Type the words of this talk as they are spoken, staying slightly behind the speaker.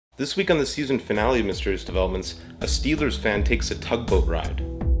This week on the season finale of Mysterious Developments, a Steelers fan takes a tugboat ride.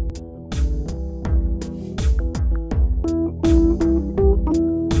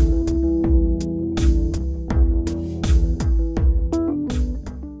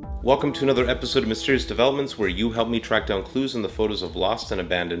 Welcome to another episode of Mysterious Developments, where you help me track down clues in the photos of lost and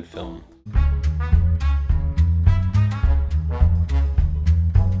abandoned film.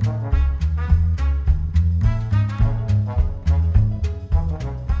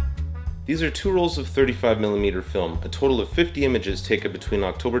 These are 2 rolls of 35mm film, a total of 50 images taken between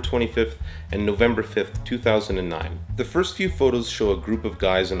October 25th and November 5th, 2009. The first few photos show a group of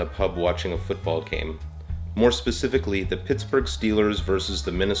guys in a pub watching a football game. More specifically, the Pittsburgh Steelers versus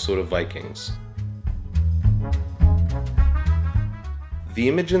the Minnesota Vikings. The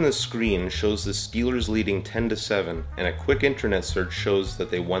image in the screen shows the Steelers leading 10-7, and a quick internet search shows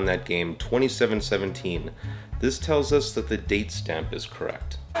that they won that game 27-17. This tells us that the date stamp is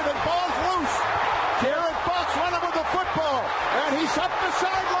correct. And he's up the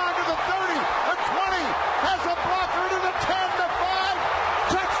sideline to the 30, the 20, has a blocker to the 10, the 5,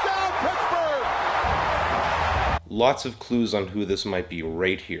 touchdown Pittsburgh! Lots of clues on who this might be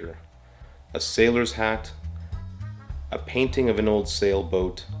right here. A sailor's hat, a painting of an old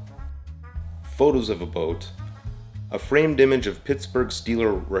sailboat, photos of a boat, a framed image of Pittsburgh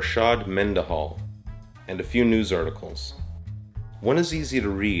Steeler Rashad Mendenhall, and a few news articles. One is easy to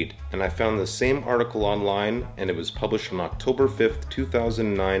read, and I found the same article online, and it was published on October 5th,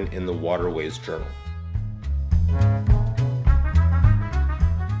 2009 in the Waterways Journal.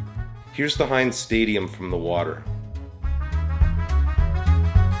 Here's the Heinz Stadium from the water.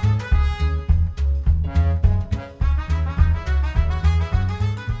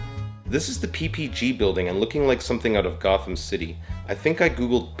 This is the PPG building and looking like something out of Gotham City. I think I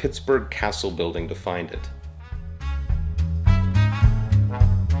googled Pittsburgh Castle Building to find it.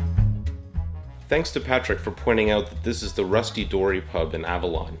 Thanks to Patrick for pointing out that this is the Rusty Dory pub in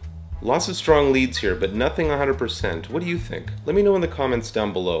Avalon. Lots of strong leads here, but nothing 100%. What do you think? Let me know in the comments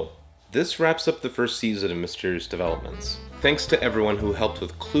down below. This wraps up the first season of Mysterious Developments. Thanks to everyone who helped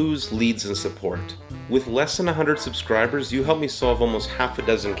with clues, leads, and support. With less than 100 subscribers, you helped me solve almost half a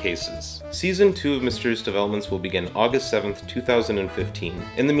dozen cases. Season 2 of Mysterious Developments will begin August 7th, 2015.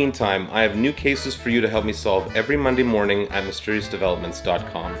 In the meantime, I have new cases for you to help me solve every Monday morning at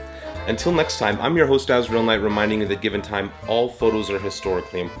mysteriousdevelopments.com. Until next time, I'm your host Azriel Knight, reminding you that given time, all photos are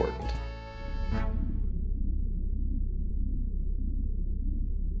historically important.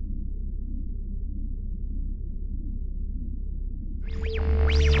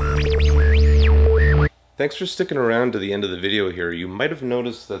 Thanks for sticking around to the end of the video here. You might have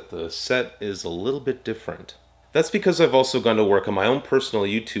noticed that the set is a little bit different. That's because I've also gone to work on my own personal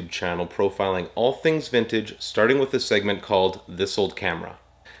YouTube channel profiling all things vintage, starting with a segment called This Old Camera.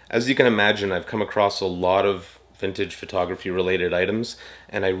 As you can imagine, I've come across a lot of vintage photography related items,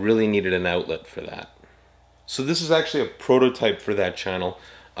 and I really needed an outlet for that. So this is actually a prototype for that channel,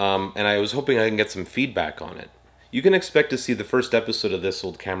 and I was hoping I can get some feedback on it. You can expect to see the first episode of This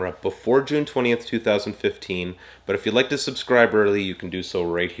Old Camera before June 20th, 2015, but if you'd like to subscribe early, you can do so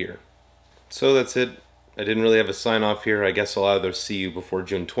right here. So that's it. I didn't really have a sign off here. I guess I'll either see you before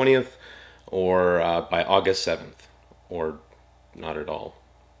June 20th or by August 7th, or not at all.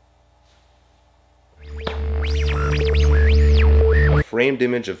 A framed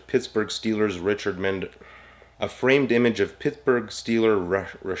image of Pittsburgh Steelers Rashard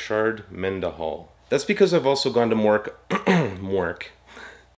Mendenhall. That's because I've also gone to Mork